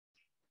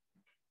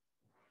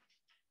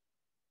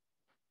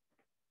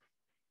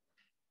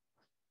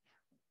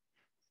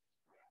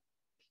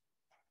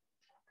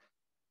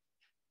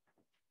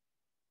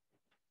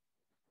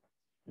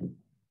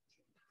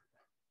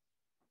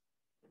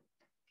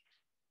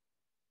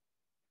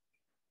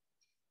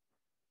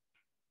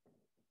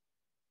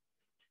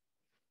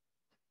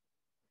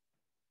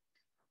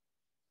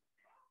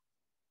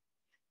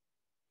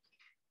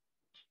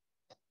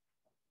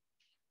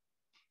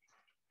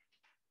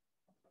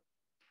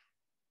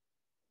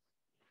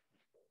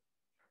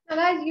So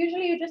guys,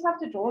 usually you just have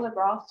to draw the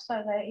graph.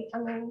 So they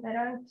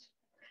don't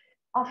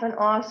often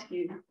ask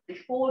you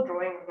before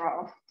drawing the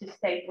graph to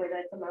state whether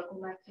it's a local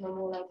maximum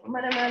or local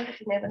minimum, but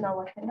you never know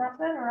what can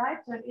happen, all right?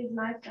 So it is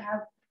nice to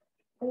have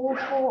all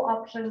 4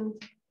 options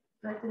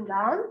written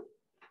down.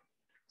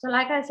 So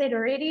like I said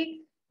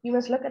already, you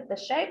must look at the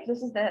shape.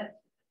 This is the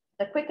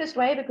quickest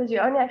way because you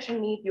only actually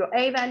need your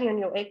A value and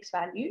your X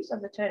values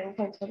of the turning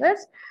points for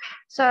this.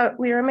 So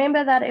we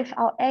remember that if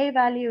our A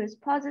value is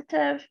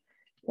positive,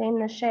 then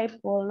the shape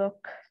will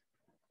look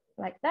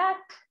like that.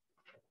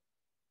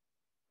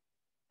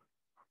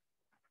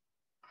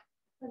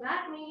 So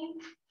that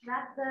means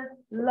that the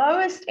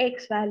lowest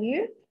X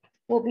value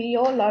will be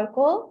your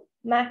local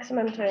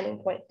maximum turning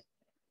point.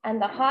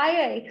 And the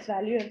higher X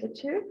value of the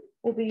two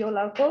will be your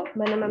local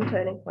minimum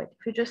turning point.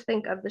 If you just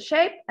think of the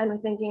shape and we're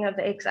thinking of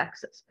the X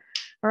axis.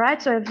 All right,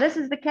 so if this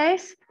is the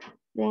case,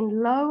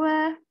 then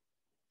lower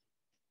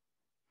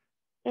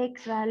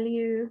X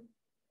value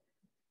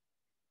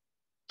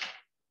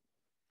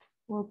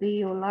will be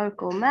your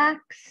local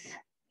max.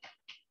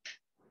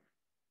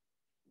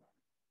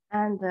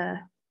 And the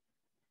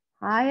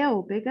higher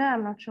or bigger,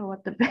 I'm not sure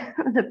what the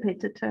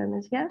better term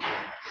is here.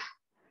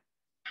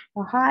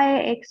 The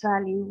higher X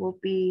value will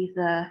be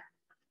the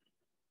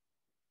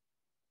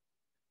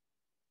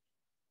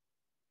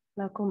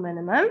local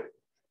minimum.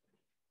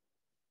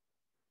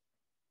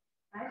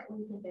 Right, so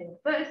we can say the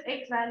first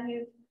X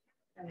value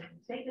and the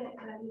second X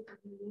value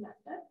doesn't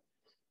matter.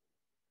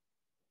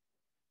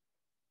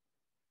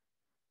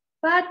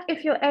 But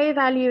if your A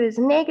value is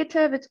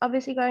negative, it's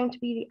obviously going to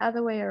be the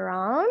other way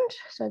around.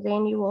 So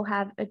then you will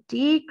have a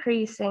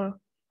decreasing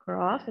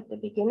graph at the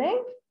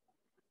beginning.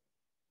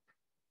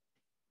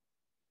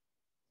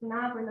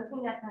 Now if we're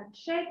looking at that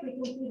shape, we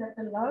can see that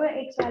the lower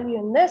X value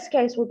in this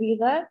case will be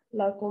the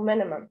local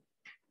minimum.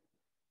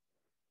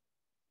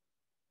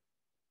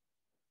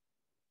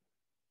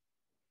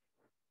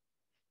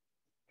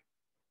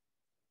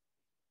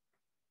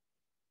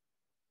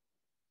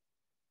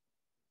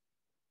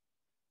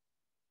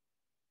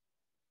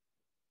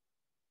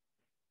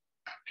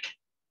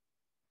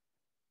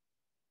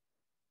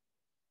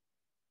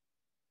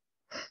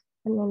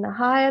 And then the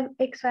higher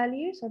X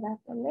value, so that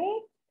one there,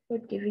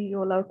 would give you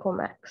your local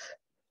max.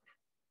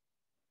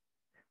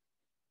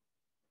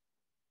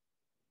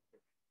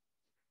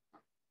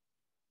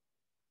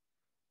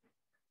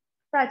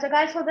 Right, so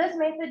guys, for this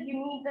method, you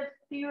need the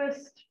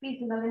fewest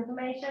pieces of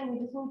information.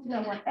 You just need to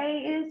know what A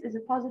is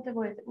it positive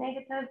or is it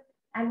negative?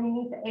 And you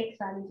need the X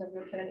values of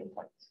your turning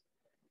points.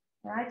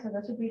 All right, so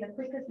this would be the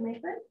quickest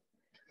method.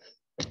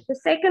 The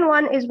second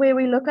one is where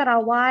we look at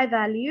our Y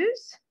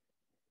values.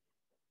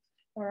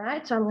 All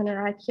right, so I'm going to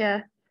write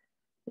here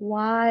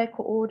Y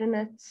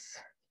coordinates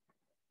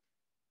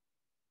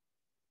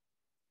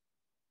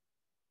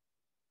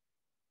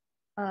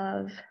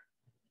of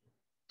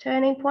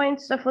turning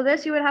points. So for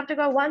this, you would have to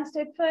go one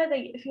step further.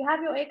 If you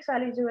have your X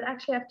values, you would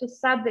actually have to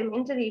sub them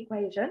into the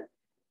equation,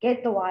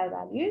 get the Y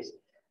values.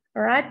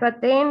 All right, but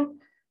then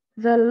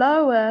the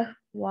lower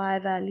Y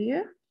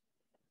value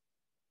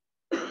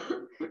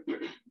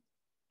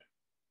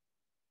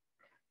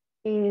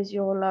is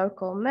your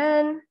local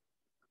min,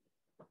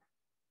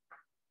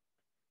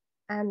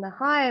 and the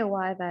higher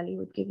Y value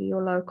would give you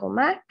your local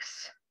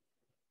max.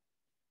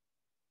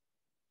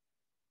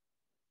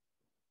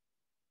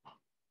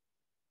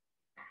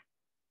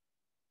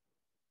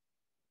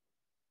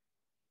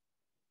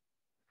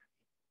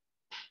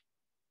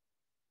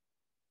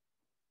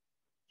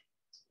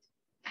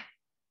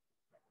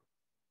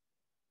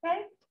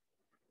 Okay.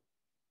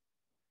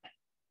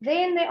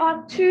 Then there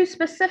are 2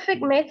 specific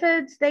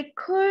methods. They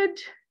could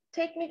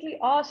technically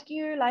ask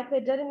you, like they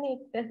did in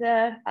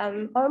the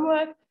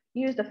homework,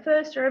 use the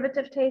first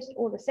derivative test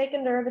or the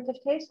second derivative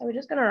test. So we're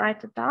just going to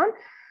write it down.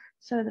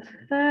 So the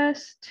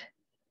first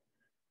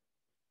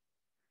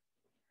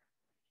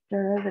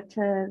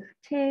derivative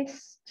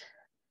test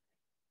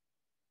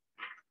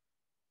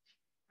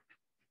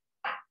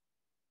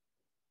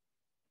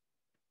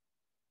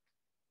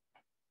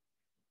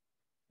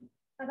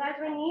So guys,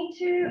 we need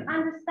to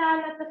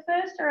understand that the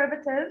first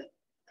derivative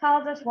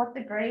tells us what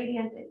the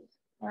gradient is,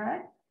 all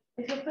right?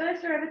 If your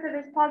first derivative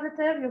is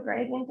positive, your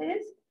gradient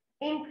is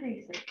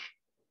increasing,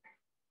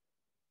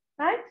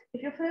 right?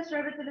 If your first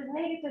derivative is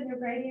negative, your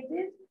gradient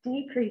is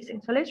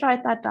decreasing. So let's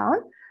write that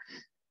down.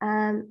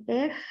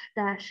 F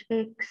dash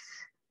x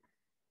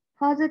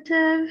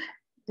positive,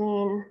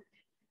 then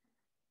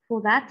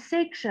for that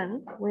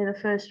section where the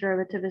first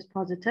derivative is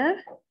positive,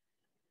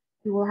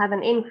 you will have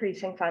an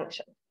increasing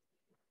function.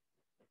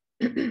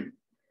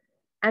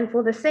 And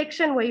for the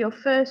section where your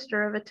first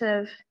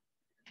derivative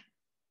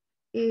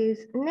is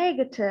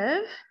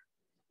negative,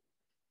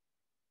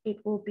 it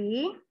will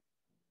be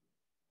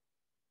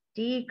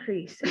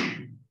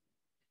decreasing.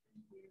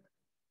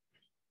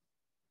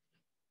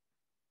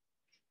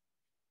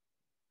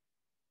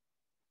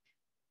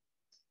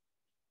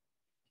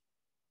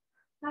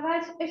 Now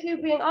guys, if you're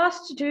being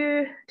asked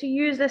to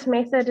use this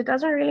method, it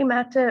doesn't really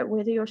matter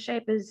whether your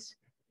shape is,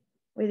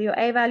 whether your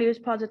A value is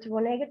positive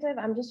or negative.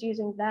 I'm just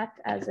using that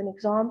as an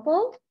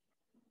example.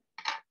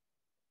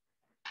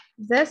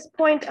 this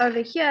point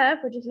over here,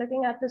 if we're just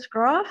looking at this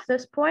graph,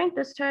 this point,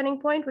 this turning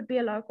point would be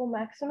a local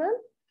maximum.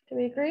 Do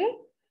we agree?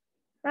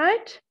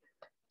 Right?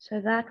 So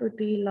that would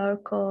be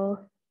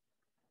local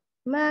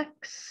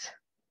max.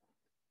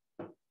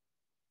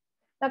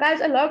 Now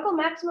guys, a local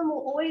maximum will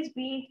always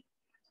be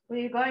where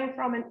you're going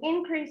from an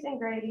increasing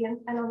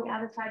gradient and on the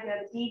other side you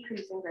have a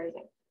decreasing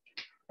gradient,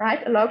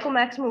 right? A local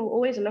maximum will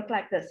always look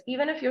like this,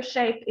 even if your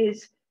shape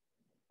is,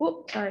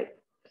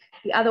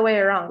 the other way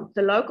around.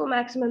 The local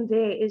maximum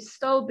there is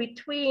still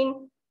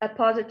between a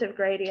positive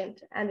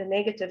gradient and a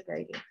negative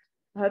gradient.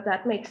 I hope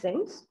that makes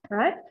sense,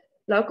 right?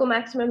 Local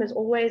maximum is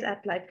always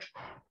at like,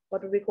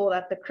 what would we call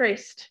that? The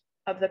crest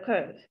of the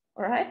curve,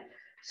 all right?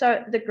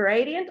 So the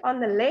gradient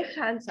on the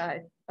left-hand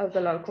side of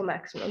the local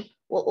maximum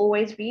will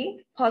always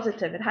be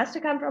positive. It has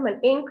to come from an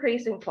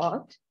increasing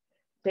part.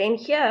 Then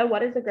here,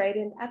 what is the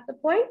gradient at the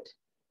point?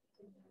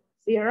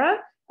 0.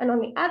 And on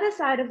the other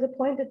side of the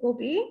point, it will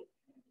be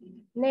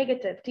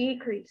negative,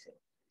 decreasing.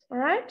 All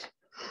right,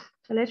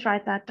 so let's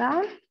write that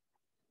down.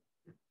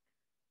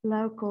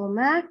 Local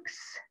max.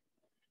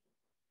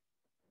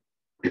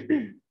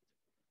 You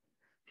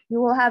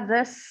will have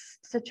this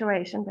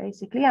situation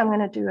basically. I'm going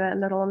to do a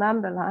little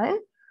number line.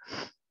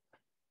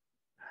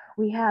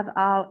 We have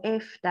our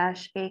f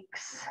dash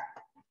x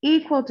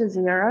equal to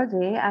 0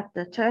 there at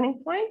the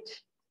turning point.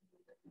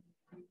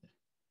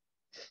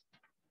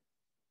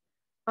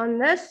 On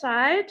this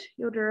side,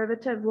 your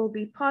derivative will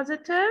be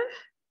positive.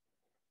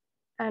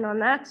 And on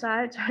that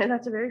side, sorry,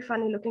 that's a very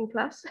funny looking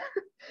plus.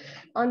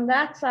 On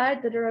that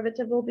side, the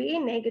derivative will be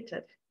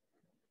negative.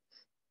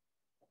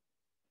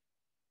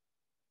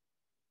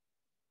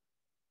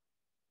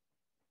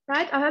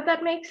 Right, I hope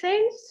that makes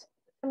sense.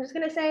 I'm just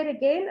going to say it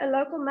again. A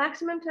local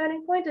maximum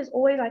turning point is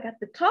always like at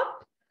the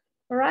top.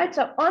 All right,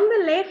 so on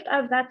the left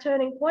of that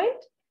turning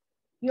point,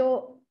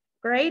 your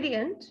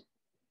gradient,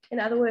 in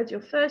other words,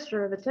 your first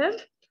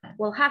derivative,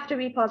 will have to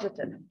be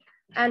positive.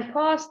 And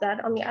past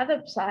that, on the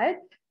other side,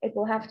 it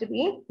will have to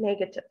be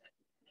negative,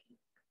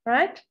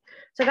 right?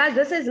 So guys,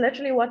 this is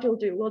literally what you'll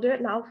do. We'll do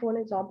it now for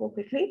an example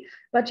quickly,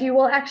 but you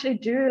will actually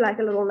do like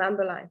a little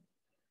number line,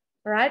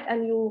 all right?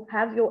 And you'll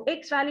have your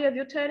X value of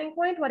your turning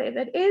point, whatever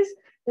it is,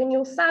 then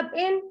you'll sub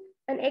in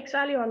an X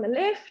value on the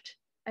left,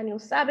 and you'll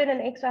sub in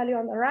an X value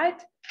on the right,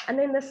 and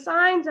then the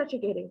signs that you're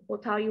getting will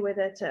tell you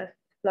whether it's a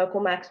local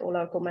max or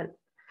local min.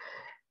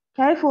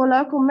 Okay, for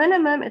local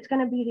minimum, it's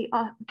going to be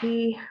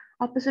the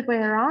opposite way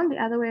around,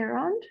 the other way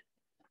around.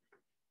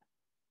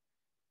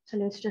 So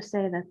let's just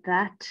say that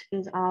that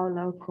is our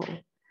local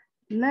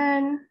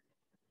min.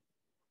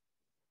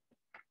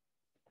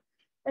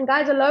 And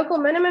guys, a local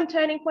minimum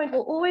turning point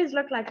will always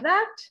look like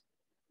that,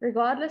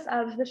 regardless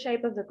of the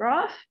shape of the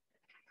graph.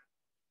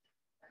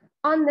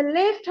 On the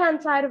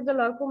left-hand side of the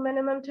local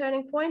minimum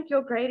turning point,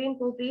 your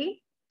gradient will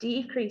be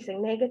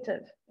decreasing,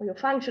 negative, or your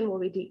function will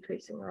be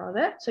decreasing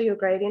rather. So your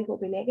gradient will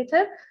be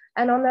negative.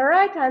 And on the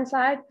right-hand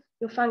side,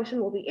 your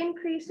function will be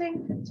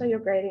increasing. So your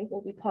gradient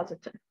will be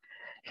positive.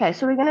 Okay,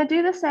 so we're going to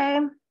do the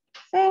same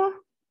thing.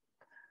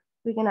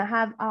 We're going to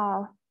have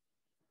our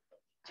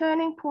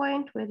turning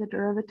point where the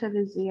derivative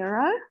is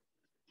 0.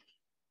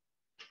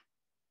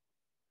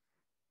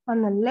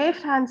 On the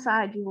left-hand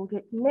side, you will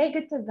get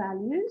negative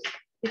values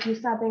if you're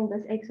subbing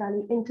this x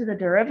value into the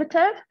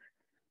derivative.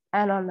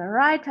 And on the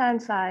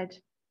right-hand side,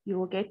 you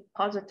will get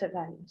positive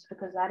values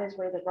because that is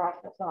where the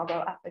graph does now go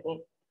up again,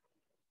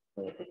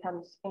 where it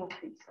becomes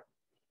increasing.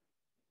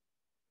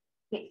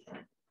 Yes.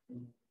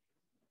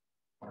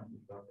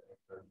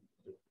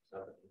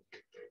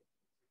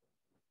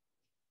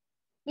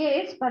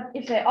 Yes, but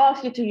if they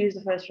ask you to use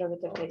the first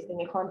derivative test, then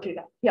you can't do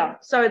that. Yeah,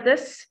 so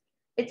this,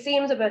 it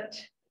seems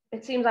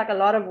like a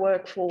lot of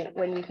work for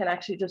when you can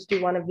actually just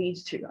do one of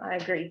these two. I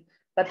agree,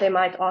 but they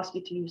might ask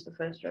you to use the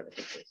first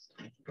derivative test.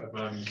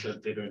 But you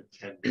said they don't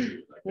tend to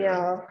do like that.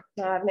 Yeah,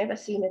 no, I've never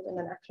seen it in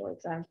an actual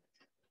exam.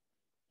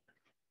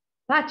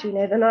 But you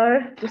never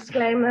know.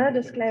 Disclaimer,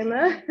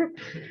 disclaimer.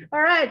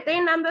 All right,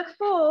 then number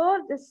 4,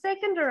 the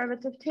second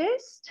derivative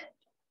test.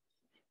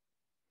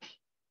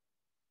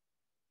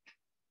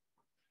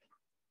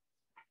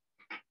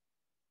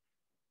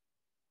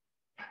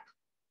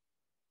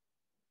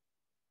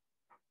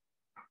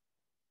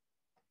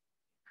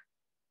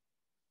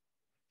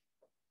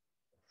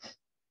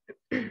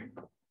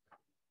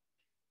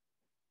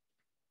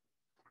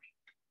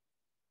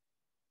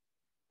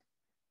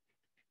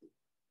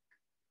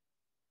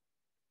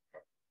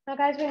 Now,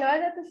 guys, we know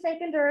that the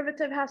second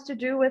derivative has to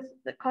do with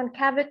the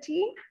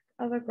concavity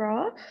of a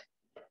graph.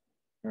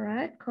 All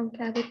right,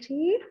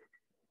 concavity.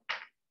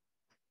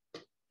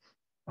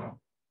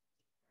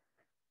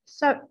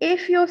 So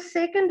if your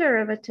second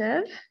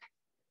derivative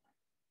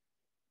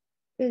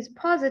is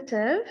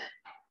positive,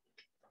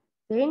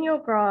 then your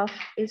graph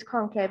is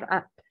concave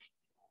up.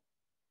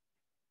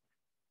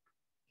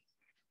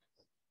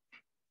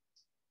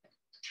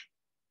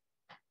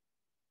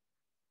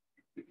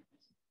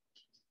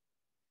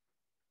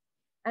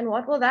 And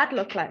what will that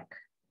look like?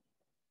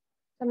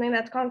 Something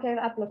that's concave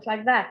up looks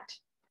like that.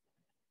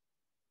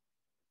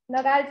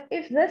 Now guys,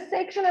 if this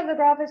section of the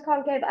graph is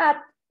concave up,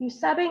 you're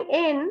subbing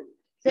in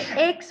the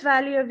x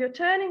value of your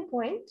turning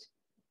point,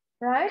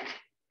 right?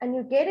 And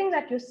you're getting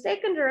that your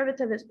second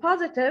derivative is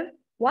positive,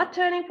 what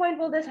turning point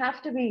will this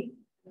have to be?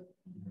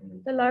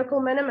 The local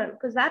minimum,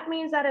 because that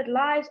means that it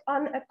lies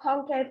on a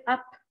concave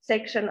up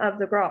section of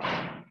the graph,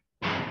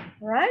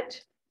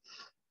 right?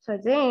 So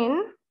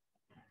then,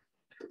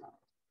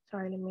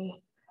 sorry, let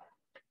me.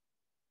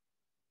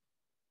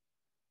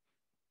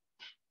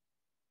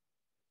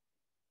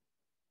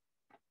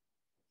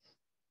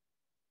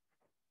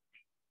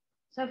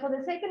 So for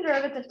the second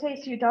derivative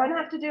test, you don't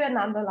have to do a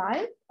number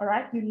line, all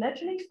right? You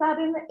literally sub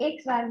in the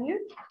x value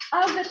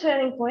of the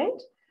turning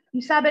point,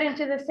 you sub it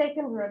into the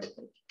second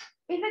derivative.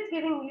 If it's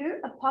giving you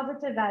a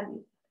positive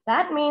value,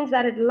 that means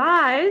that it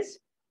lies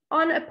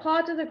on a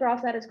part of the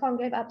graph that is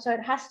concave up, so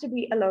it has to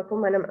be a local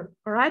minimum,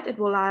 all right? It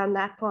will lie on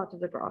that part of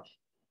the graph.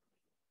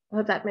 I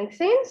hope that makes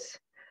sense.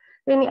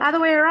 Then the other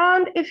way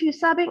around, if you're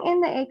subbing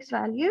in the x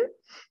value,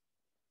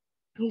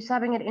 you're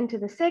subbing it into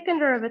the second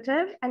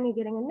derivative and you're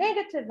getting a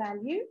negative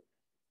value,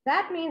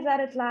 that means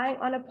that it's lying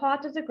on a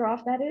part of the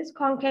graph that is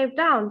concave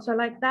down. So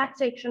like that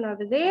section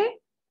over there,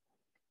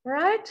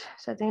 right?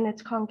 So then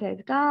it's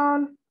concave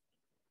down.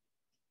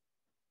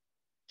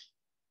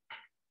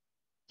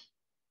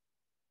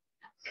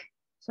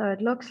 So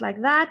it looks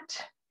like that.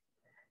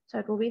 So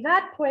it will be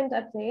that point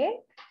up there.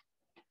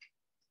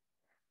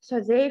 So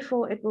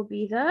therefore it will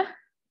be the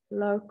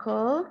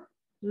local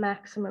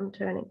maximum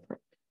turning point.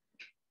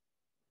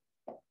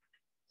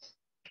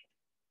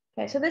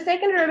 Okay, so the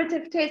second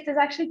derivative test is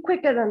actually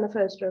quicker than the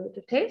first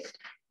derivative test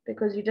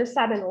because you just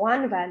sub in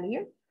one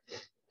value.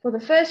 For the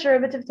first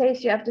derivative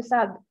test, you have to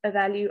sub a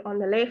value on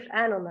the left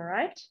and on the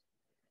right,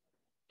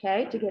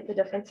 okay, to get the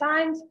different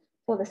signs.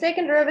 For the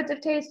second derivative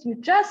test, you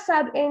just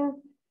sub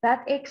in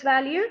that x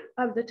value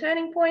of the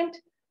turning point,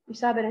 you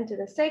sub it into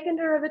the second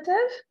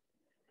derivative,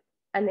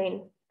 and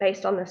then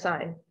based on the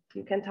sign,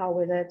 you can tell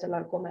whether it's a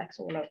local max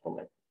or local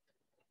min.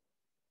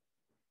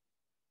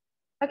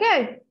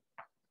 Okay.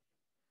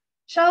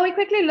 Shall we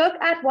quickly look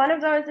at one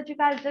of those that you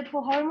guys did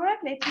for homework?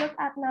 Let's look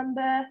at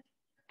number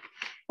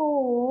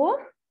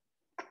 4.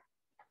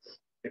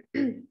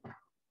 I'm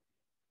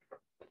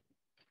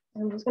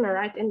just going to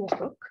write in this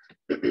book.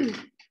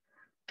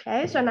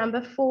 Okay, so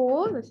number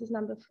 4, this is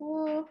number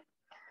 4.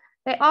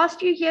 They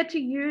asked you here to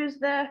use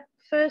the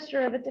first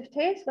derivative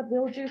test, but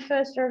we'll do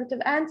first derivative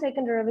and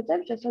second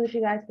derivative just so that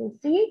you guys can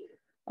see.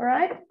 All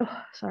right.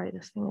 Oh, sorry,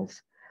 this thing is.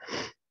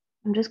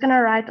 I'm just going to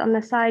write on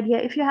the side here.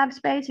 If you have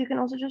space, you can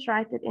also just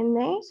write it in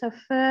there. So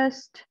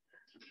first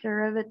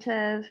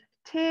derivative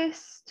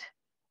test.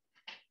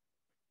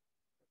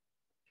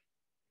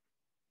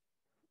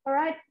 All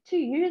right, to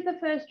use the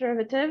first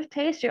derivative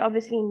test, you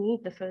obviously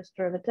need the first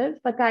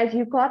derivative. But guys,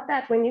 you got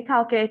that when you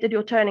calculated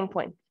your turning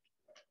point.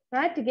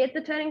 Right, to get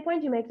the turning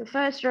point, you make the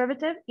first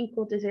derivative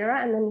equal to 0,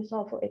 and then you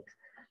solve for x.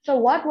 So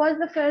what was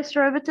the first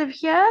derivative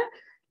here?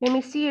 Let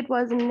me see, it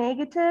was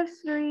negative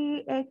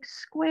 3x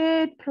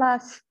squared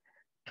plus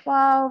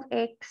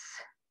 12x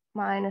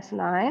minus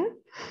 9.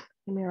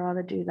 Let me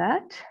rather do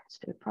that. Let's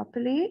do it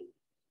properly.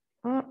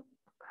 Okay.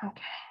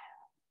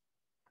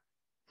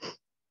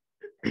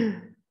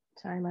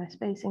 Sorry, my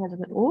spacing is a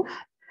bit off.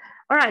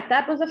 All right,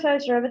 that was the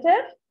first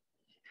derivative,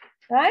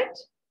 right?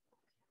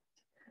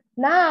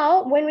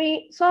 Now, when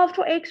we solved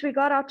for x, we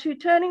got our 2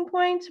 turning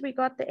points. We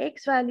got the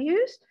x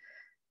values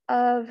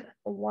of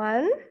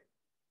 1.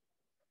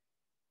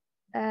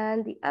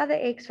 And the other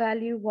x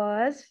value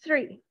was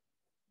 3.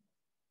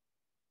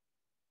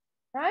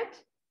 Right?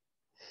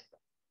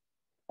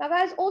 Now,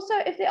 guys, also,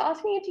 if they're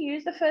asking you to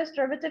use the first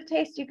derivative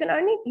test, you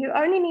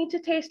only need to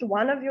test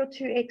one of your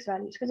 2 x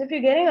values. Because if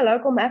you're getting a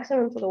local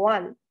maximum for the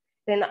one,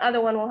 then the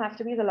other one will have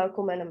to be the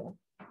local minimum.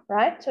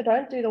 Right? So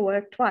don't do the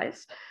work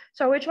twice.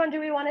 So which one do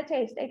we want to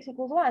test? X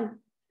equals 1.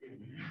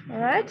 All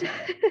right.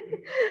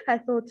 I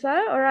thought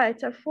so. All right.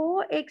 So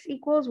 4x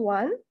equals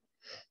 1.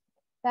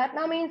 That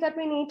now means that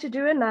we need to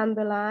do a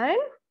number line.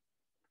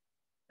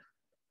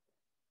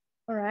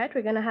 All right.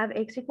 We're going to have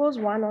x equals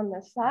 1 on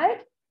this side.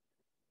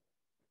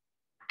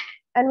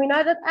 And we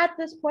know that at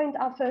this point,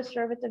 our first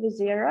derivative is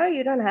 0.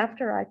 You don't have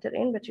to write it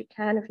in, but you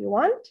can if you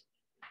want.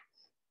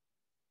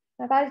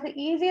 Now, guys, the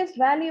easiest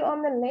value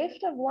on the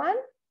left of 1,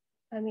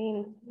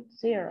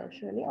 0,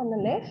 surely, on the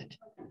left,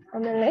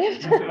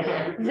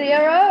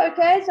 0,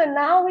 okay, so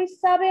now we're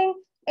subbing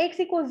x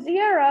equals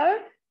 0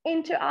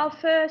 into our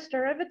first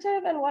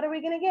derivative, and what are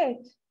we going to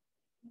get?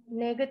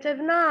 Negative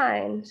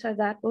 9, so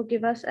that will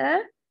give us a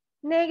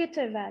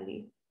negative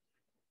value.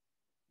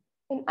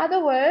 In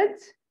other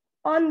words,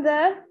 on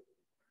the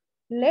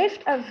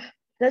left of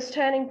this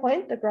turning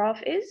point, the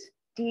graph is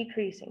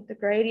decreasing, the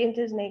gradient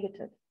is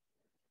negative,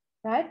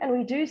 right? And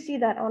we do see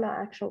that on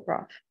our actual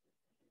graph,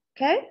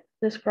 okay?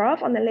 This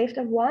graph on the left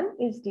of 1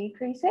 is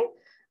decreasing.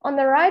 On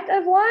the right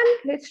of 1,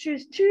 let's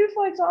choose 2,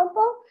 for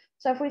example.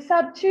 So if we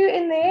sub 2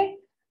 in there,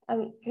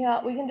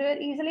 yeah, we can do it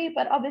easily,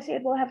 but obviously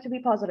it will have to be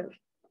positive,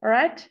 all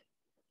right?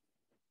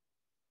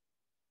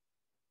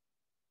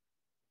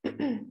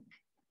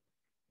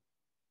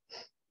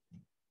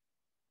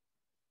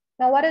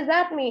 Now, what does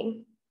that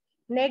mean?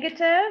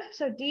 negative,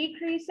 so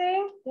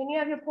decreasing, then you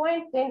have your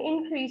point, then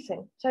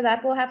increasing. So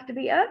that will have to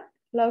be a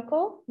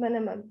local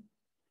minimum.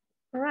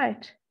 All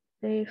right,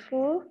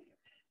 therefore,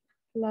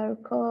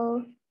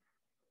 local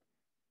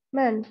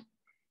min.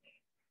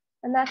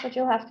 And that's what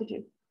you'll have to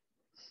do.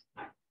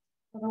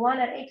 So the one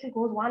at x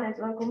equals 1 is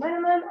local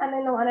minimum, and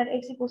then the one at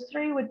x equals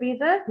 3 would be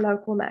the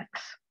local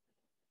max.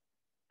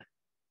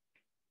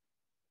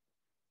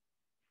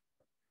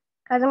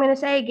 As I'm going to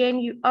say again,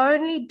 you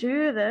only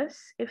do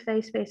this if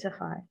they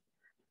specify,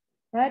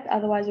 right?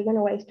 Otherwise, you're going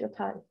to waste your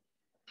time.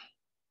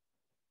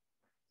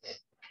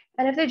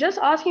 And if they're just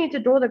asking you to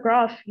draw the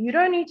graph, you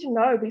don't need to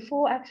know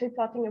before actually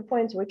plotting your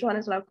points which one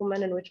is local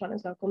min and which one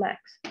is local max,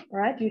 all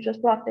right? You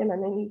just plot them,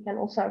 and then you can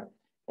also,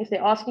 if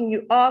they're asking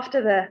you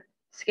after the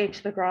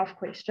sketch the graph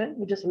question,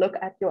 you just look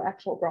at your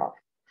actual graph.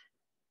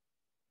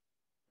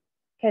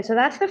 Okay, so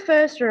that's the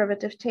first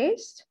derivative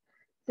test.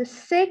 The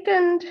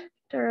second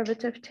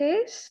derivative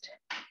test .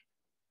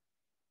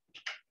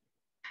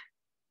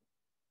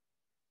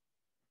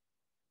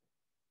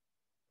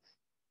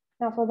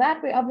 Now for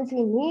that, we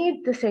obviously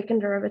need the second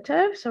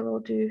derivative. So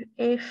we'll do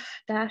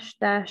f dash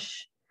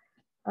dash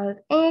of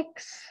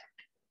x.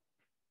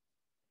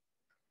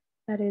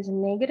 That is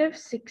negative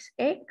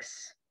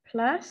 6x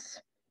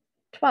plus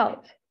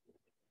 12.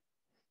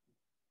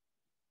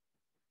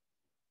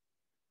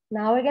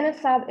 Now we're going to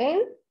sub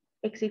in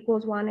x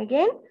equals 1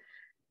 again.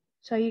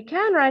 So you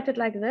can write it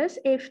like this,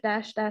 f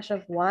dash dash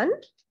of 1.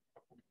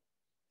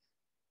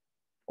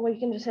 Or you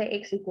can just say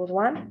x equals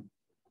 1.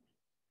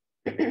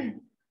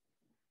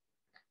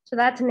 So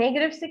that's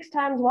negative 6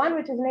 times 1,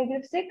 which is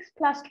negative 6,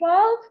 plus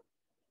 12,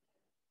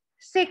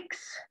 6,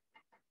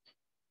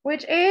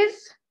 which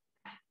is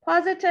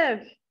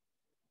positive,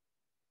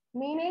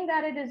 meaning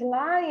that it is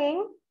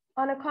lying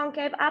on a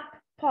concave up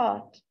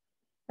part,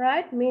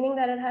 right? Meaning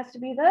that it has to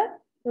be the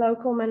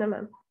local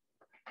minimum.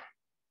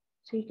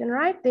 So you can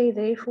write there,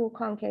 therefore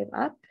concave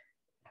up.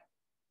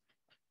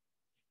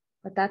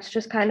 But that's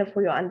just kind of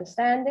for your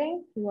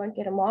understanding. You won't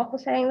get a mark for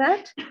saying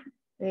that.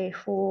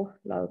 Therefore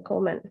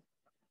local min.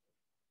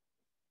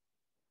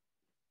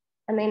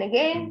 And then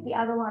again, the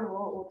other one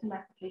will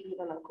automatically be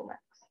the local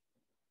max.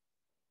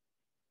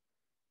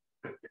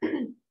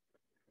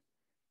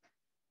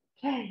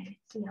 Okay,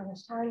 let's see how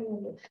much time we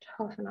have left.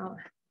 Half an hour.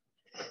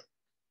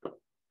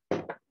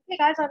 Okay,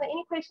 guys, are there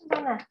any questions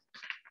on that?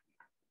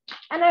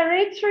 And I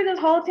read through this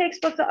whole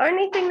textbook. The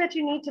only thing that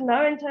you need to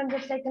know in terms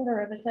of second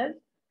derivative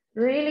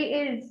really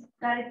is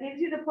that it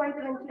gives you the point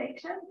of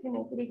inflection if you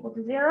make it equal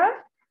to 0.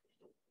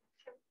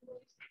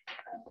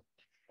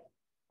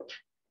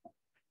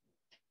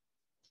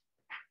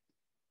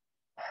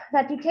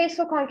 That you test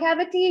for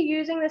concavity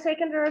using the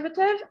second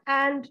derivative,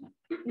 and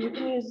you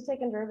can use the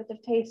second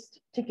derivative test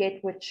to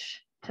get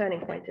which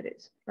turning point it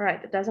is. All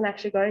right, it doesn't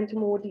actually go into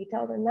more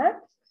detail than that.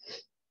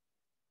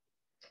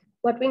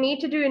 What we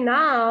need to do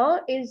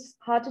now is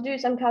how to do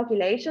some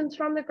calculations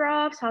from the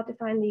graphs, how to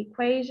find the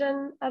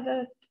equation of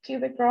a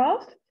cubic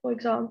graph, for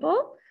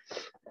example.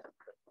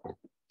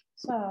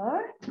 So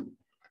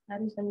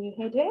that is the new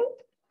heading.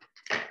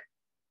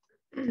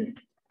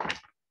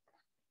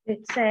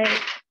 Let's say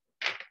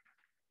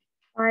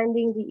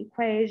finding the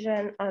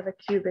equation of a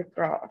cubic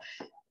graph.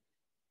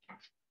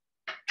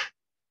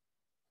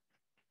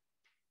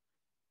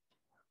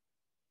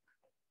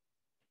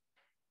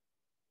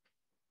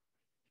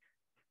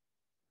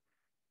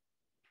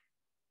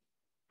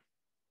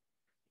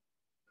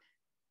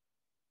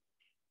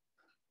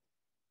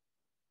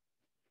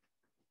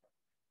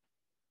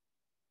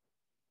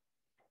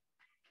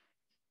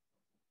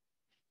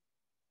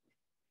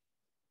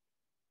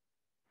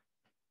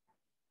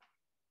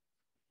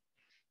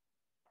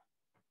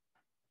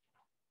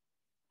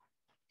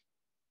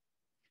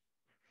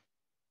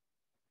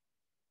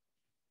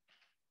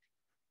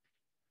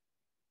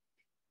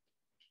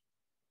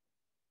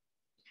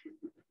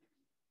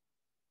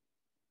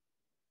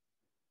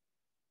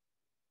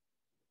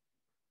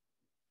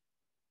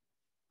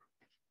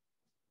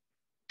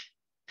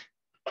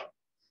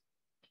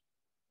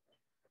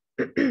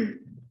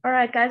 All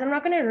right, guys, I'm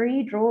not going to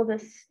redraw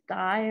this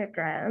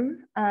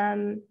diagram.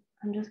 I'm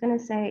just going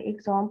to say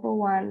example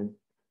 1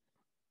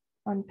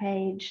 on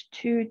page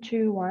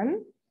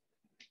 221.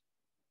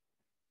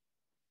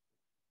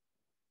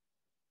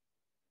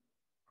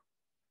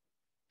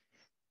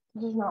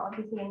 This is not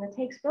obviously in the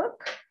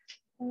textbook.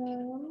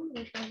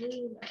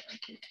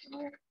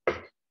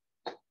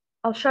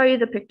 I'll show you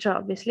the picture,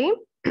 obviously,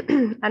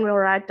 and we'll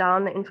write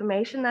down the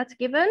information that's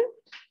given.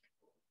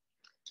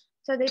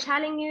 So they're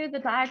telling you the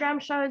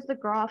diagram shows the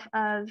graph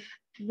of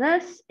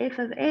this f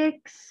of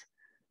x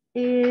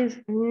is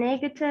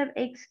negative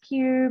x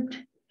cubed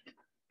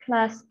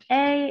plus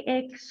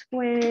ax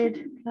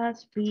squared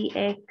plus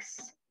bx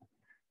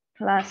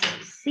plus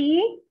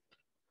c.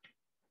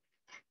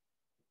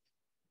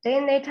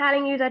 Then they're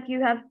telling you that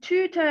you have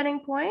 2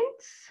 turning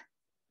points.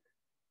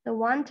 The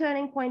one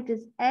turning point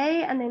is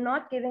A, and they're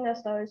not giving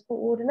us those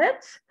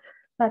coordinates,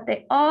 but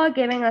they are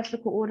giving us the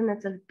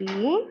coordinates of B.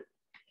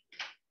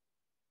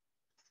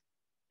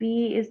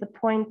 B is the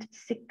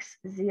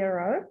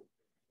 0.60.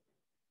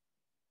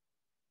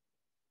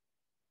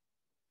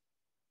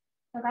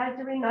 Now guys,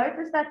 do we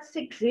notice that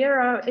 6,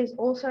 0 is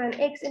also an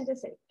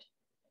x-intercept?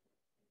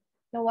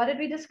 Now, what did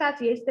we discuss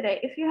yesterday?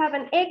 If you have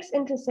an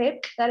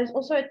x-intercept that is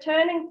also a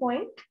turning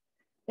point,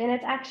 then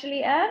it's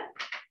actually can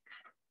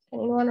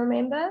anyone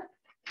remember?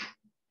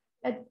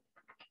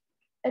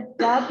 A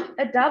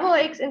double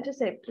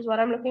x-intercept is what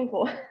I'm looking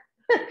for.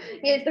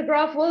 Yes, the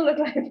graph will look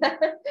like that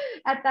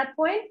at that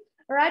point,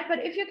 all right?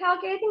 But if you're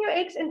calculating your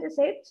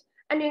x-intercept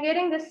and you're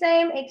getting the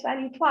same x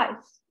value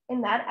twice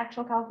in that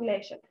actual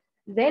calculation,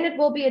 then it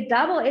will be a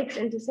double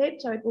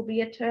x-intercept, so it will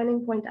be a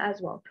turning point as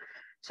well.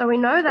 So we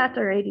know that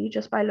already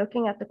just by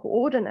looking at the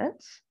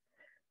coordinates.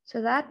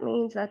 So that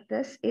means that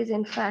this is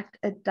in fact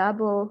a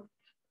double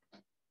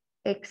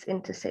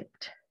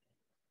x-intercept.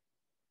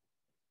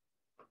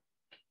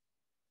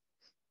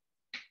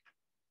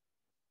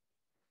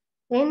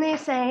 Then they're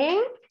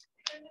saying,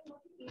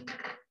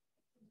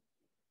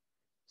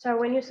 so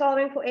when you're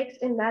solving for x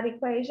in that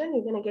equation,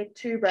 you're going to get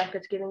 2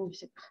 brackets giving you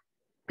 6.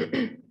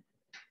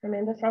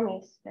 Remember from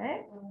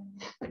yesterday?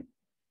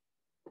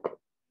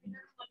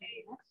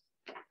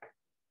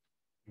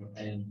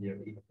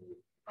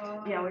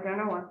 Yeah, we don't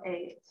know what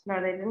a is.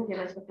 No, they didn't give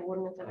us the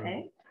coordinates of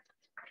a.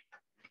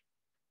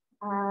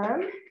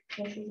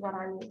 This is what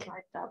I mean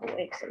by double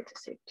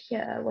x-intercept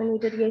here. When we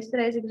did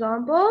yesterday's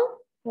example,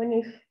 when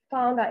we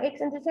found our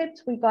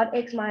x-intercepts, we got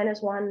x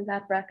minus 1,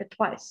 that bracket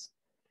twice.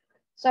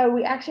 So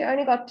we actually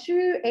only got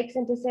 2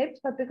 x-intercepts,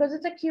 but because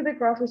it's a cubic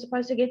graph, we're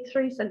supposed to get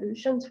 3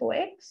 solutions for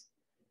x.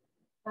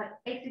 But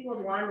x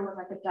equals 1 was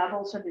like a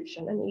double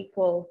solution,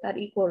 that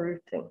equal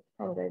root thing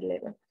from grade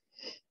 11.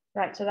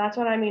 Right, so that's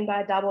what I mean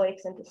by a double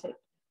x-intercept.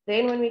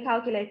 Then when we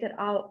calculated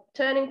our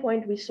turning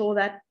point, we saw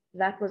that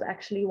that was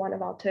actually one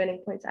of our turning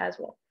points as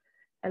well.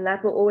 And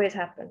that will always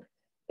happen.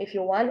 If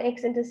your one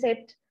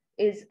x-intercept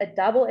is a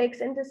double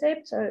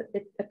x-intercept, so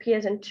it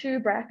appears in 2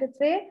 brackets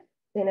there,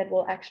 then it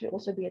will actually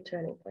also be a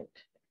turning point.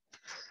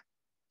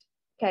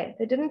 Okay,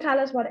 they didn't tell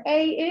us what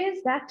A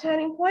is, that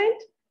turning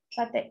point,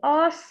 but they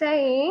are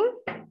saying,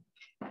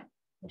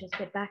 I'll just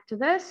get back to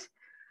this,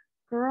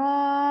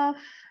 graph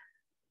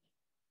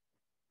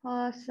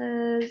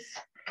passes,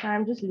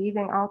 I'm just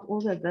leaving out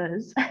all of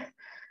this,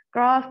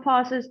 graph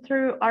passes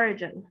through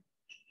origin.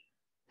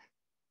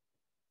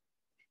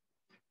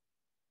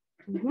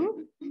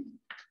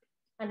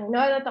 And we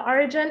know that the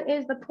origin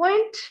is the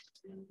point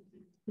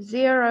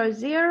 0,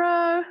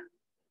 0.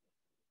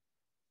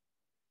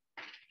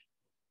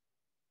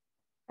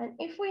 And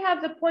if we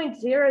have the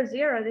point 0,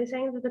 0, they're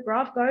saying that the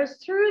graph goes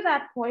through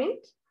that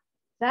point.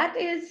 That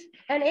is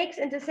an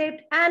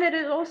x-intercept, and it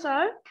is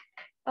also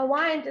a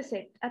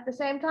y-intercept at the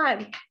same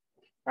time,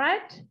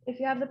 right? If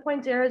you have the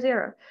point 0,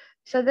 0.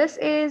 So this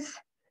is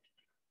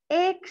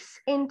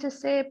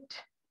x-intercept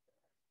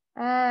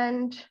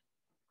and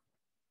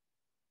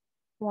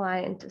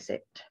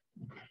y-intercept.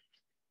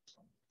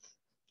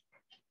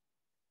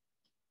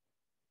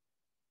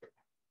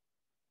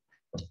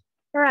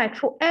 All right,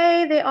 for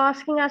A, they're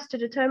asking us to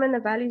determine the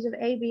values of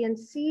A, B, and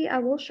C. I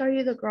will show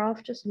you the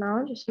graph just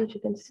now, just so that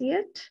you can see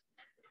it.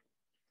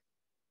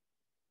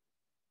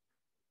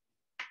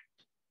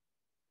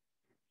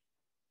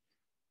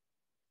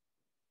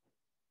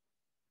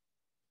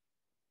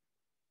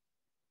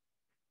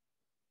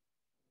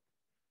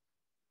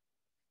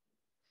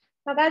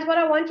 Now, guys, what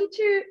I want you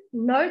to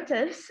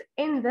notice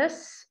in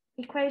this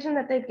equation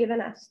that they've given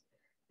us,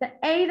 the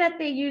A that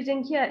they're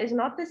using here is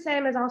not the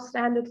same as our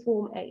standard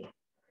form A.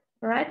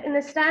 All right, in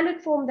the standard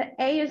form, the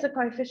A is the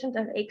coefficient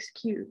of x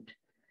cubed.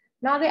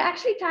 Now, they're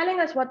actually telling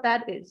us what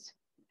that is.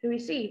 Do we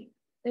see?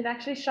 They've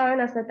actually shown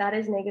us that that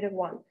is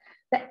 -1.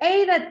 The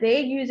A that they're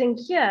using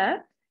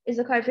here is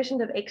the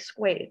coefficient of x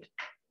squared.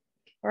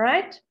 All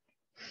right.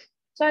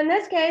 So in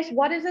this case,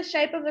 what is the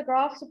shape of the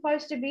graph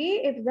supposed to be?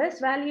 If this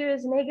value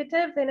is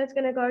negative, then it's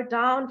going to go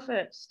down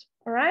first.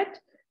 All right.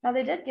 Now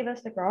they did give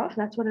us the graph.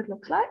 That's what it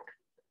looks like.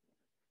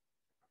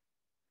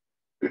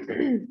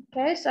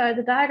 Okay, so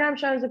the diagram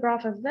shows the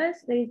graph of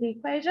this. There's the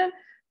equation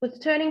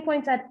with turning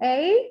points at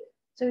A.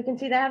 So we can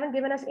see they haven't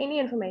given us any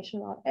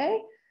information about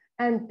A,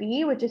 and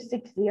B, which is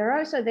 6,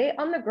 0. So there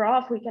on the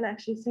graph, we can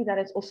actually see that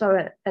it's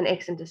also an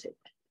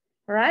x-intercept.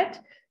 All right.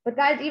 But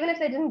guys, even if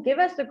they didn't give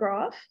us the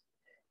graph,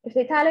 if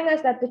they're telling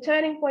us that the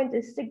turning point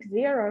is 6,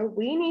 0,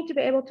 we need to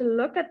be able to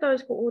look at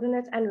those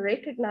coordinates and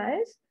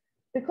recognize,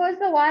 because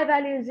the y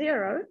value is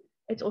 0,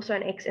 it's also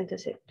an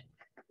x-intercept.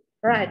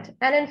 Right,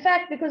 and in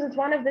fact, because it's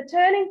one of the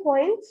turning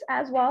points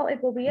as well,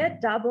 it will be a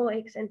double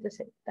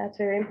x-intercept. That's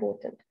very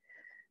important.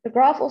 The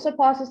graph also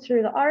passes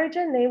through the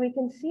origin. There we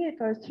can see it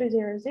goes through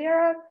 0,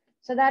 0.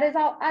 So that is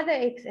our other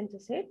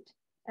x-intercept,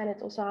 and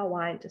it's also our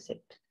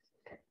y-intercept.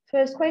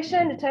 First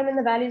question, determine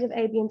the values of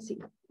A, B, and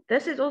C.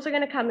 This is also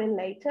going to come in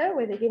later,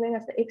 where they're giving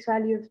us the x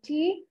value of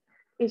t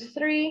is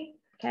 3.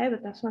 Okay,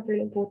 but that's not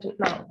really important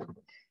now.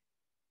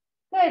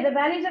 Okay, the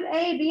values of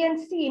A, B, and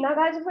C. Now,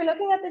 guys, if we're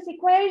looking at this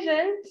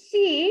equation,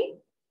 C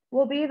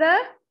will be the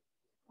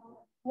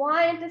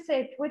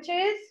y-intercept, which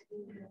is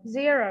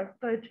 0.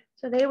 Good.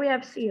 So there we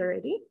have C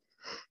already.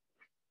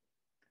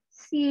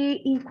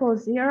 C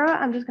equals 0.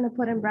 I'm just going to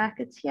put in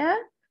brackets here.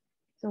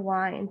 the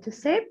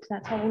y-intercept.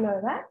 That's how we know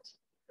that.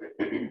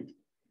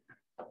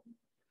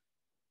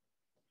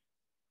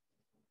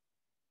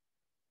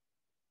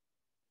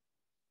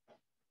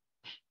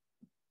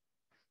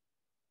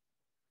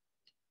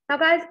 Now,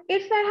 guys,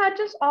 if they had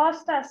just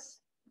asked us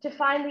to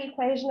find the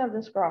equation of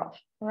this graph,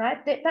 all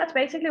right, that's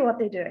basically what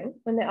they're doing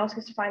when they ask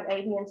us to find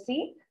A, B, and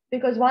C,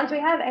 because once we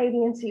have A,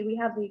 B, and C, we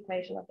have the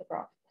equation of the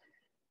graph.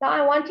 Now,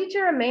 I want you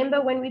to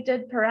remember when we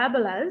did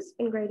parabolas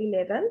in grade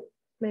 11,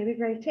 maybe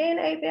grade 10,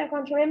 AP, I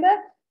can't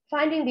remember,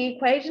 finding the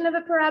equation of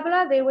a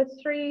parabola, there were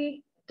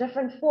 3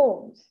 different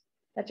forms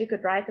that you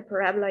could write the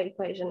parabola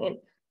equation in.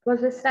 It was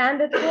the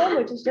standard form,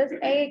 which is just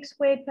ax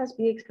squared plus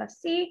bx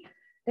plus c.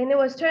 Then there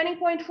was turning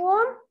point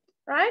form,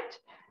 right?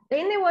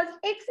 Then there was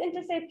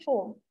x-intercept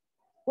form,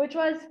 which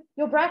was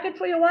your bracket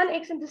for your one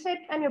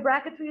x-intercept and your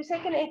bracket for your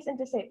second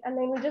x-intercept. And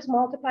then we just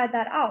multiplied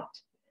that out.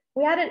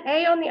 We had an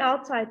a on the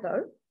outside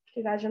though, if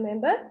you guys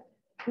remember.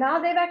 Now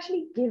they've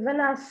actually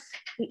given us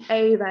the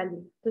a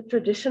value. The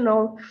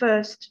traditional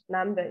first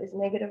number is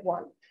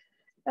 -1.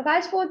 Now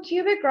guys, for a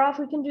cubic graph,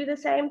 we can do the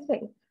same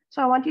thing.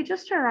 So I want you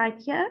just to write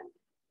here,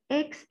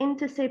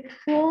 x-intercept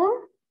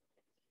form.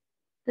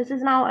 This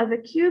is now of a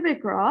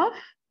cubic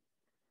graph.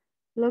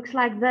 Looks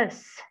like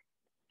this.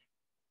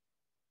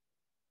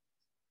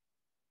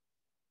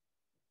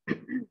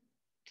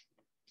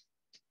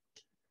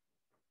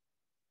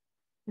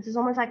 This is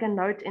almost like a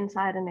note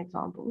inside an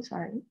example,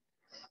 sorry.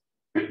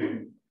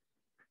 We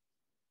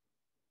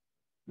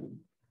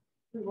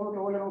will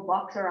draw a little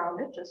box around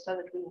it just so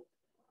that we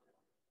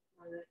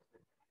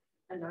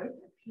a note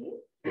actually.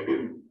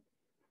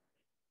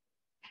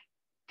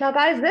 Now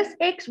guys, this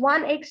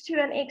x1, x2,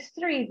 and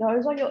x3,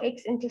 those are your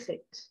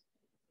x-intercepts.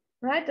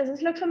 Right? Does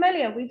this look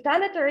familiar? We've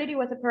done it already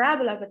with a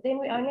parabola, but then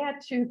we only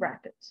had 2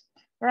 brackets.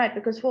 Right?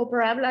 Because for a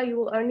parabola, you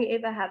will only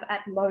ever have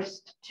at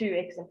most 2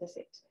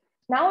 x-intercepts.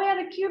 Now we have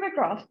a cubic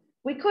graph.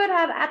 We could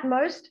have at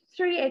most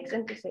 3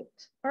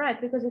 x-intercepts. All right,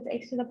 because it's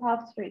x to the power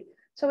of 3.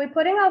 So we're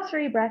putting our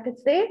 3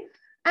 brackets there.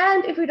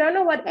 And if we don't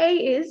know what a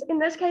is, in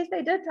this case,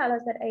 they did tell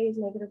us that a is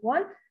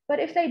 -1. But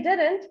if they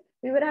didn't,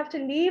 we would have to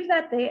leave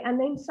that there and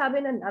then sub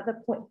in another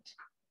point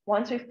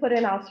once we've put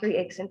in our 3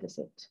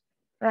 x-intercept.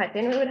 Right,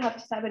 then we would have to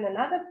sub in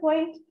another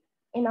point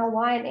in our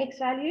y and x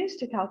values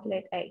to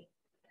calculate a.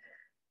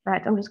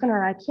 Right, I'm just going to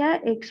write here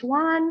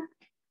x1,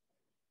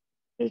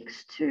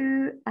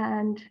 x2,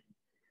 and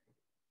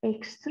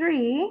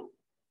x3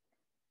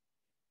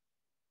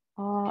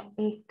 are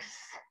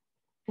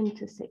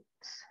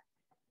x-intercepts.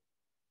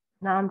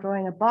 Now I'm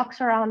drawing a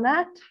box around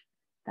that.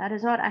 That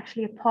is not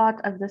actually a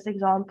part of this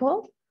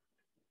example.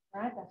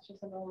 Right, that's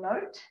just a little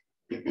note.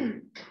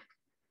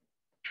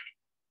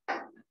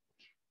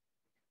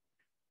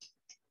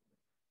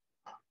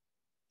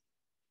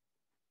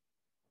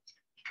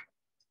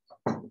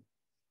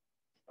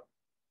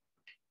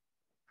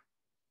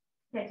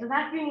 Okay, so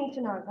that you need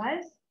to know,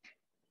 guys.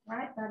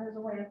 Right, that is a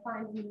way of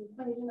finding the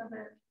equation of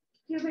a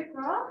cubic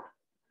graph.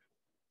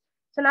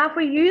 So now if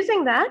we're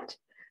using that,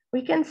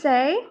 we can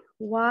say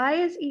y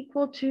is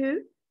equal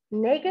to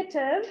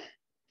negative,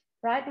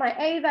 right? My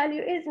a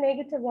value is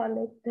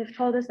 -1. They've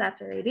told us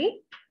that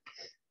already.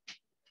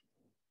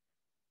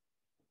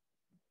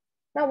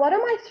 Now, what are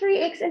my 3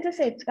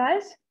 x-intercepts,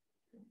 guys?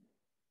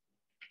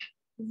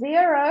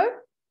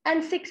 0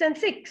 and 6 and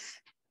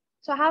 6.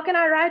 So how can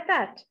I write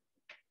that?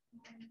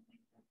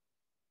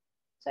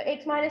 So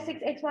x minus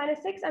 6,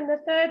 and the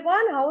third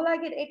one, how will I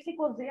get x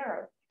equals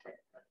 0?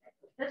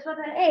 This was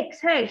an x,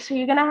 hey, so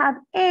you're gonna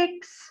have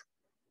x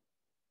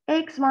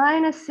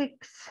minus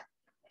 6,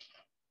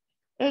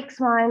 x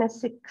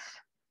minus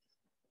 6.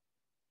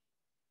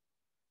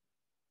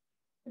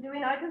 Do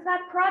we notice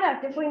that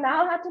product? If we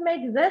now had to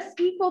make this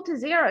equal to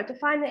 0 to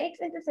find the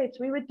x-intercepts,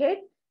 we would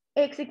get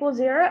x equals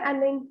 0,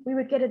 and then we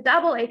would get a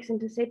double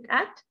x-intercept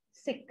at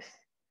 6.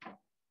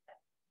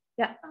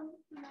 Yeah. No,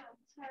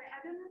 sorry, I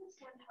don't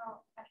understand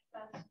how at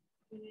first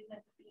we knew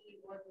that B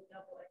was a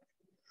double x.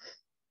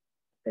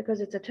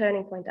 Because it's a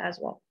turning point as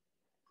well.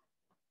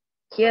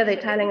 Here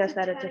they're telling us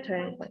that it's a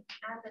turning point.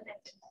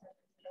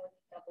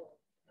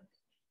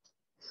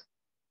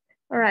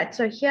 All right,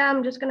 so here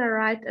I'm just going to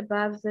write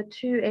above the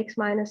 2x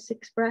minus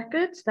 6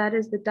 brackets. That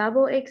is the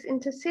double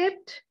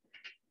x-intercept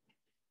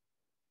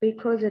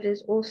because it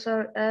is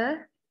also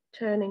a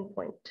turning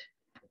point.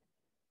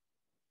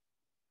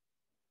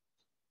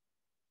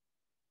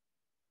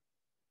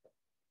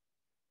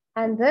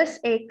 And this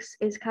x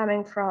is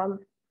coming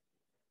from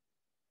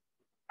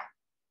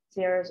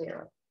 0,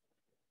 0.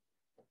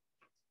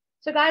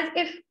 So guys,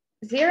 if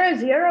 0,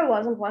 0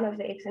 wasn't one of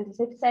the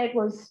x-intercepts, say it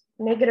was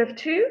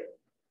 -2,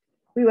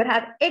 we would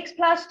have x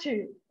plus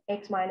 2,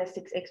 x minus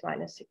 6, x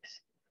minus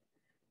 6.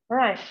 All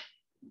right.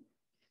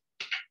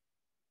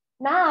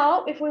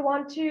 Now, if we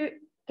want to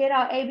get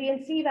our A, B,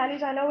 and C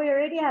values, I know we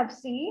already have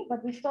C,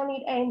 but we still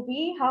need A and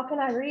B. How can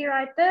I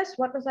rewrite this?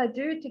 What must I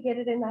do to get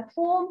it in that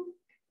form?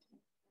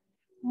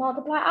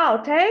 Multiply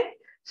out, eh?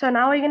 So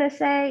now we're going to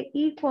say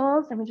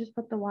equals, let me just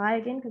put the y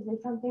again because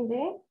there's something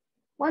there.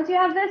 Once you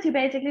have this, you're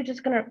basically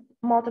just going to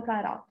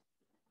multiply it out.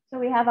 So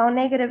we have our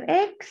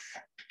 -x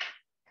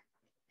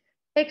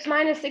X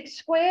minus 6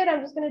 squared,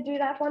 I'm just going to do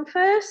that one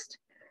first.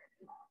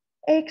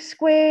 X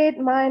squared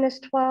minus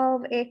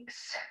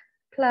 12x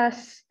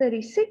plus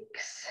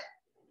 36.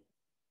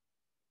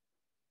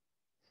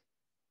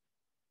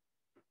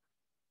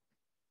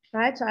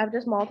 Right, so I've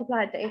just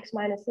multiplied the x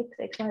minus 6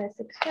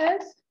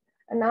 first.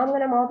 And now I'm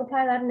going to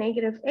multiply that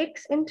negative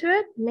x into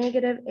it.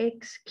 Negative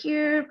x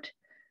cubed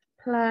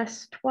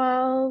plus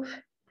 12x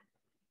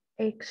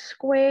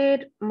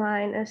squared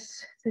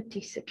minus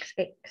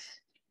 36x.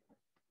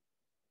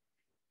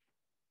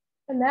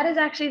 And that is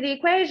actually the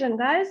equation,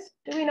 guys.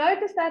 Do we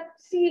notice that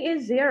C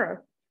is 0?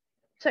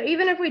 So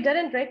even if we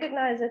didn't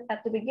recognize it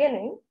at the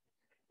beginning,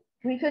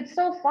 we could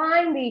still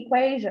find the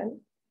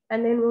equation,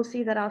 and then we'll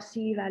see that our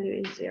C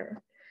value is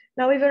 0.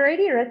 Now, we've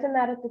already written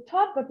that at the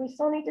top, but we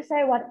still need to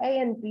say what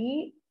A and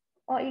B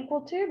are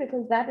equal to,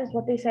 because that is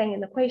what they're saying in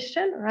the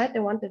question, right?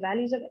 They want the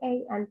values of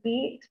A and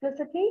B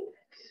explicitly.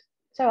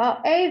 So our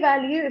A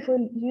value, if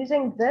we're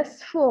using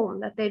this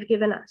form that they've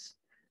given us,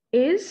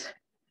 is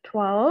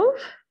 12.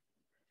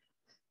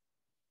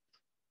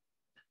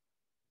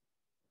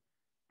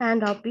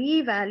 And our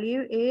B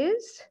value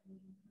is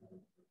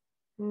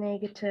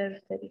negative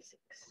 36.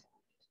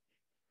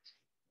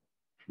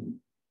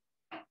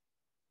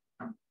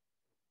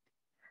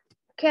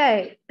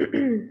 Okay,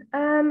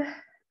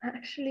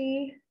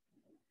 actually,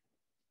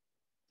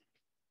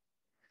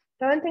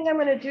 don't think I'm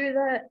going to do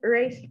the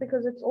rest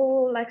because it's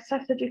all like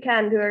stuff that you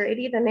can do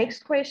already. The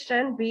next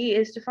question, B,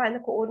 is to find the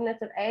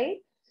coordinates of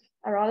A.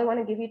 I rather want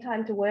to give you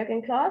time to work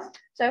in class.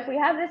 So if we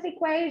have this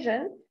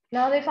equation,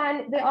 now they're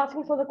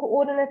asking for the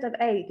coordinates of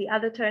A, the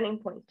other turning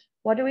point.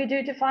 What do we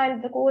do to find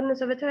the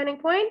coordinates of a turning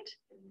point?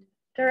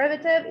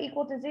 Derivative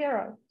equal to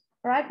 0.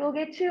 All right, we'll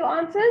get two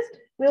answers.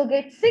 We'll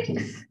get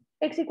 6,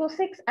 x equals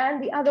 6,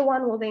 and the other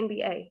one will then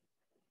be A.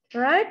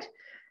 All right.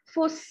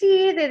 For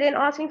C, they're then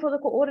asking for the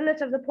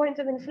coordinates of the point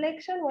of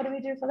inflection. What do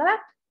we do for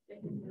that?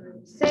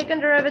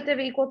 Second derivative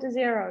equal to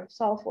 0,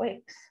 solve for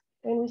x.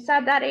 Then we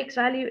sub that x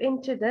value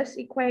into this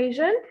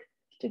equation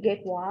to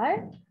get y.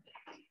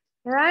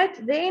 All right,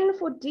 then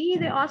for D,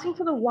 they're asking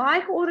for the y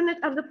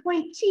coordinate of the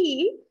point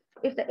T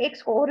if the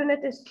x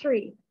coordinate is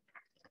 3.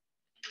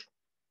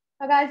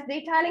 Now guys,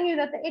 they're telling you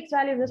that the x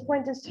value of this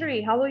point is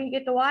 3. How will you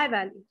get the y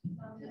value?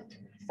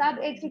 Sub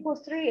x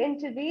equals 3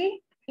 into the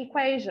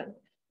equation.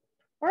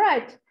 All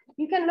right,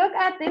 you can look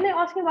at, then they're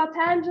asking about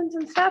tangents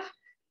and stuff.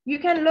 You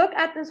can look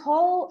at this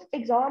whole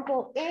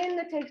example in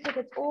the textbook.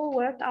 It's all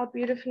worked out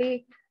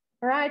beautifully.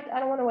 All right, I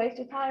don't want to waste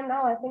your time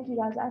now. I think you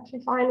guys are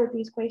actually fine with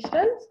these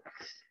questions.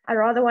 I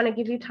rather want to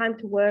give you time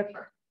to work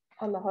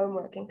on the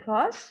homework in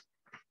class.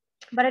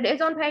 But it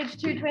is on page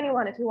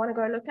 221 if you want to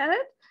go look at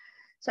it.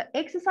 So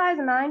exercise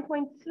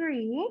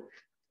 9.3.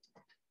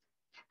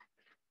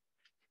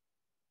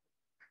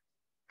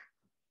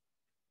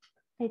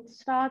 It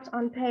starts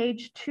on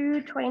page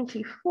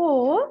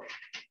 224.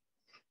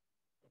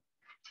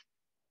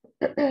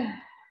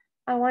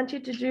 I want you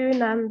to do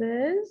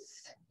numbers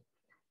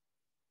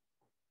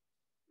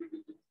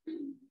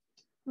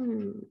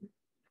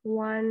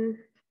 1,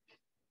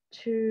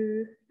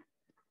 2,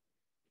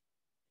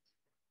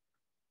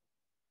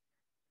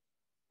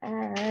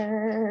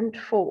 and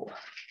 4.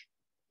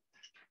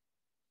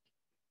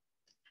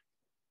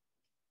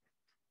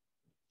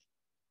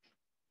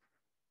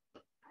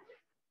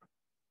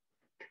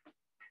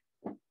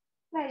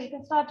 Okay, you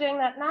can start doing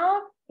that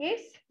now.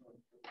 Yes?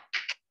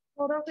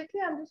 Hold on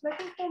quickly. I'm just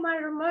looking for my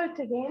remote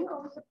again. I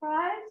was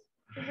surprised.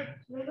 Is it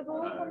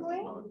visible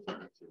somewhere?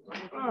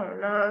 Oh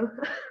no.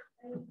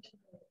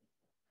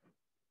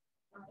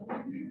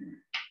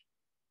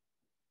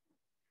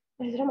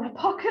 Is it in my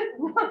pocket?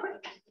 No.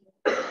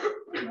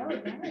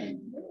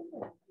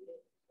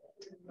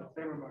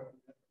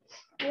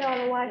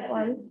 Yeah, the white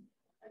one.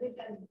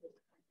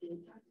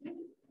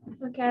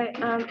 Okay,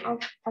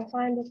 I'll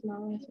find it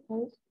now, I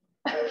suppose.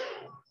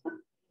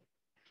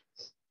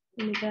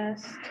 Let me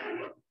just.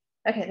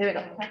 Okay, there we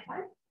go. That's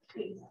fine.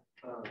 Please.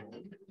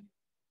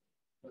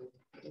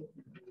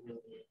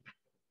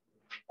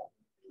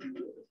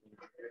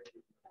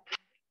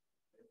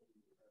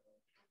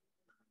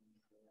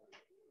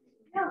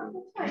 Yeah,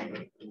 that's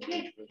fine.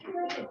 Yes,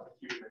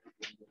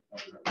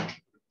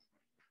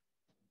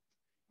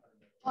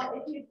 well,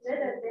 if you did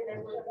it, then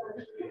it would have done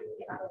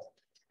the other.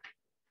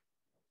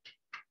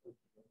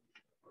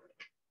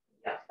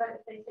 Yeah, but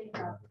if they say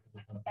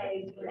A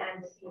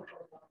and C,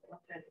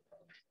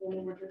 then we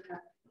would just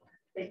have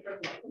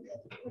different ones.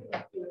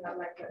 You would have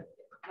like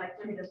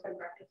 3 different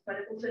brackets, but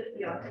if it's just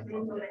the other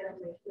things, we're going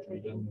to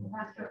make it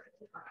faster.